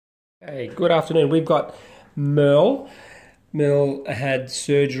Hey, good afternoon. We've got Merle. Merle had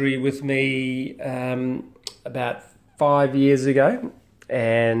surgery with me about 5 years ago,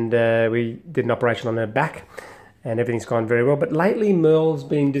 and we did an operation on her back, and everything's gone very well. But lately, Merle's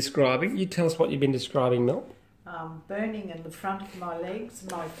been describing. You tell us what you've been describing, Merle. Burning in the front of my legs,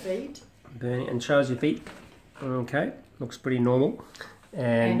 my feet. Burning, and shows your feet. Okay, looks pretty normal.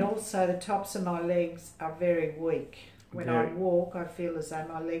 And also the tops of my legs are very weak. When I walk, I feel as though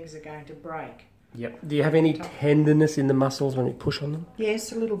my legs are going to break. Yep. Do you have any tenderness in the muscles when you push on them?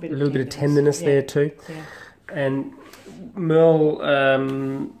 Yes, a little bit. A little bit of tenderness there too. Yeah. And Merle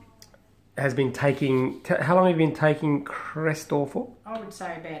has been taking. How long have you been taking Crestor for? I would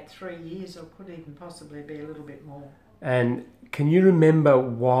say about 3 years, or could even possibly be a little bit more. And can you remember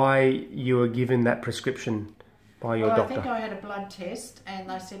why you were given that prescription by your doctor? I think I had a blood test, and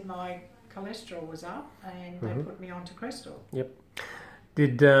they said my cholesterol was up, and they put me onto Crestor. Yep.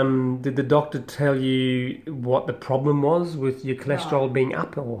 Did the doctor tell you what the problem was with your cholesterol being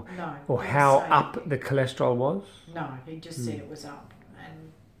up, or how up the cholesterol was? No, he just said it was up,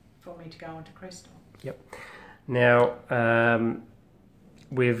 and for me to go onto Crestor. Yep. Now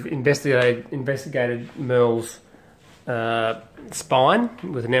we've investigated Merle's spine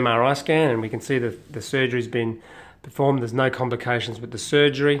with an MRI scan, and we can see that the surgery's been performed. There's no complications with the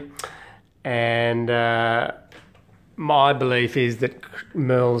surgery. And my belief is that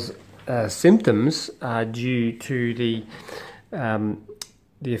Merle's symptoms are due to the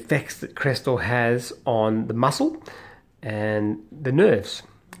effects that Crestor has on the muscle and the nerves.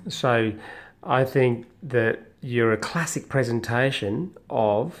 So I think that you're a classic presentation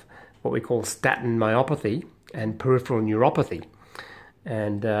of what we call statin myopathy and peripheral neuropathy.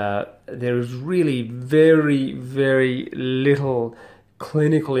 And there is really very, very little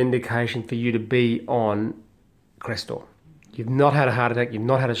clinical indication for you to be on Crestor. You've not had a heart attack, you've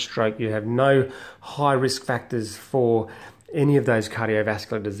not had a stroke, you have no high risk factors for any of those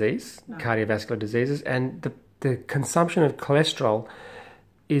cardiovascular diseases, and the consumption of cholesterol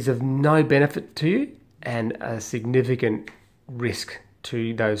is of no benefit to you and a significant risk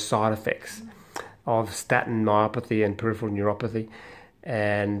to those side effects of statin myopathy and peripheral neuropathy.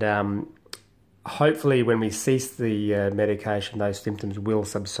 And hopefully when we cease the medication, those symptoms will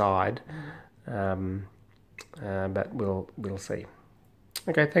subside, but we'll see.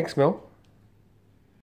 Okay, thanks, Mel.